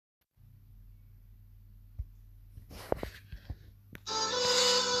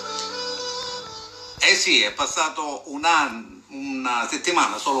sì, è passato una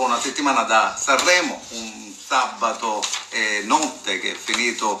settimana, solo una settimana da Sanremo, un sabato notte che è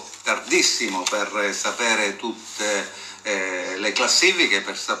finito tardissimo per sapere tutte le classifiche,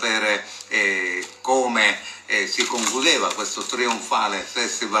 per sapere come si concludeva questo trionfale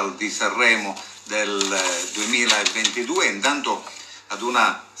Festival di Sanremo del 2022. Intanto ad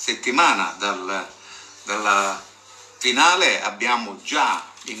una settimana dalla finale abbiamo già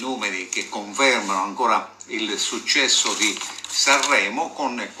i numeri che confermano ancora il successo di Sanremo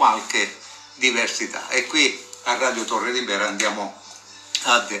con qualche diversità, e qui a Radio Torre Libera andiamo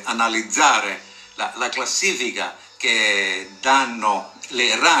ad analizzare la classifica che danno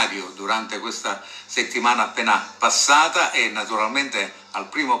le radio durante questa settimana appena passata, e naturalmente al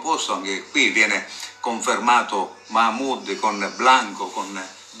primo posto anche qui viene confermato Mahmood con Blanco, con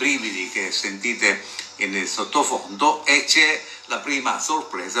Brividi, che sentite in sottofondo, e c'è la prima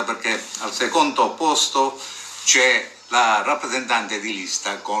sorpresa perché al secondo posto c'è la rappresentante di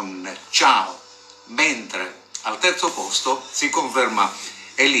lista con Ciao, mentre al terzo posto si conferma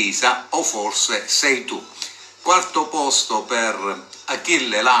Elisa o forse Sei tu. Quarto posto per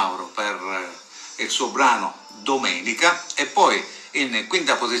Achille Lauro per il suo brano Domenica, e poi in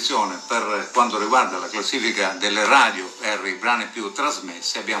quinta posizione per quanto riguarda la classifica delle radio per i brani più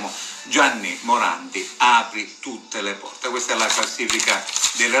trasmessi abbiamo Gianni Morandi, Apri tutte le porte. Questa è la classifica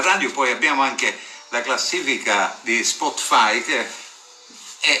delle radio. Poi abbiamo anche la classifica di Spotify, che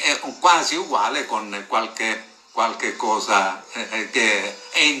è quasi uguale, con qualche cosa che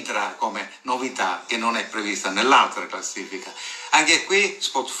entra come novità che non è prevista nell'altra classifica. Anche qui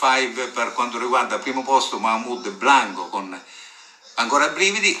Spotify per quanto riguarda il primo posto Mahmood Blanco con ancora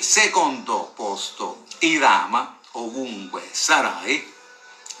Brividi, secondo posto Irama, Ovunque Sarai,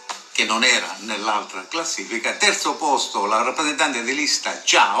 che non era nell'altra classifica, terzo posto la rappresentante di lista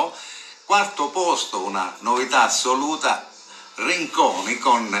Ciao, quarto posto una novità assoluta Rinconi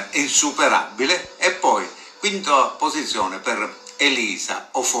con Insuperabile, e poi quinta posizione per Elisa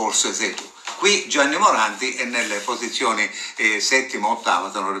o forse Sei tu. Qui Gianni Morandi è nelle posizioni settima,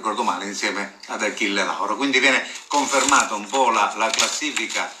 ottava, se non ricordo male, insieme ad Achille Lauro. Quindi viene confermata un po' la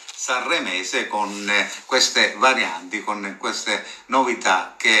classifica sanremese con queste varianti, con queste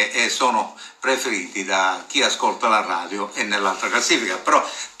novità che sono preferiti da chi ascolta la radio e nell'altra classifica. Però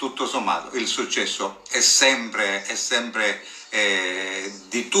tutto sommato il successo è sempre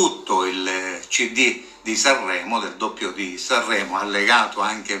di tutto il CD di Sanremo, del doppio di Sanremo, allegato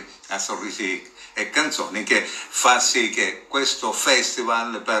anche a Sorrisi e Canzoni, che fa sì che questo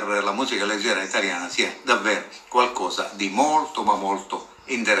festival per la musica leggera italiana sia davvero qualcosa di molto ma molto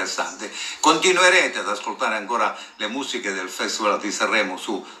interessante. Continuerete ad ascoltare ancora le musiche del Festival di Sanremo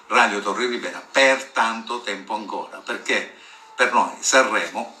su Radio Torre Libera per tanto tempo ancora, perché per noi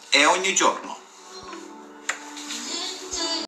Sanremo è ogni giorno.